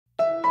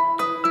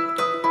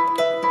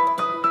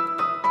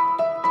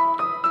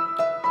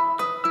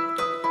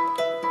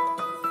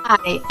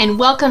Hi, and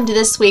welcome to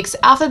this week's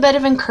Alphabet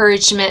of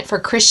Encouragement for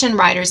Christian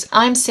Writers.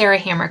 I'm Sarah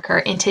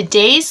Hammerker, and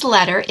today's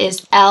letter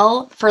is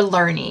L for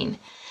learning.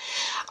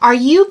 Are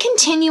you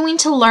continuing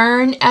to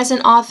learn as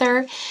an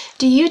author?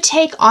 Do you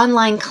take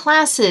online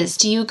classes?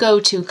 Do you go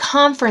to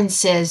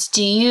conferences?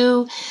 Do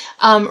you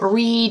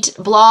read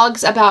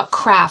blogs about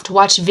craft,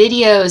 watch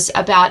videos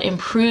about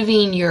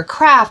improving your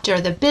craft or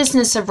the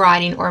business of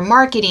writing or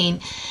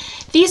marketing?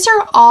 These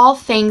are all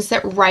things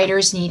that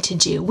writers need to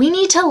do. We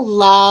need to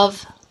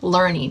love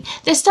learning.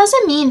 This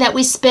doesn't mean that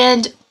we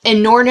spend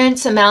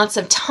inordinate amounts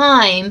of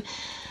time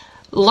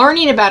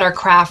learning about our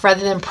craft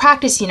rather than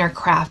practicing our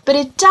craft, but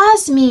it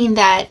does mean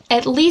that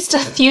at least a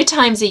few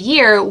times a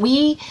year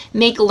we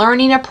make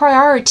learning a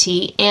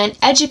priority and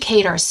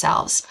educate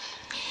ourselves.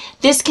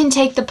 This can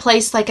take the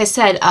place, like I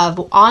said, of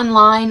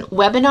online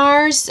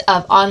webinars,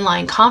 of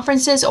online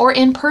conferences, or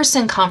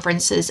in-person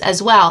conferences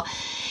as well.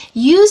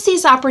 Use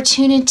these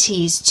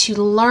opportunities to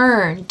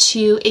learn,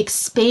 to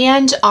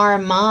expand our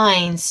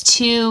minds,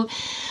 to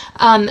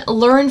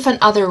learn from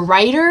other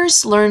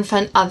writers, learn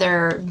from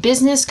other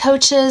business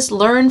coaches,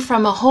 learn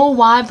from a whole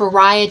wide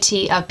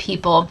variety of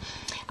people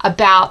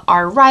about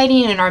our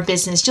writing and our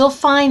business. You'll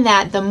find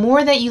that the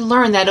more that you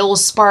learn, that it will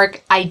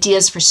spark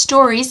ideas for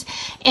stories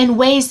and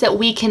ways that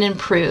we can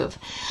improve.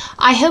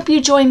 I hope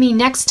you join me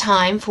next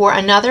time for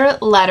another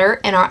letter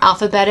in our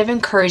Alphabet of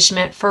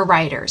Encouragement for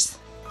Writers.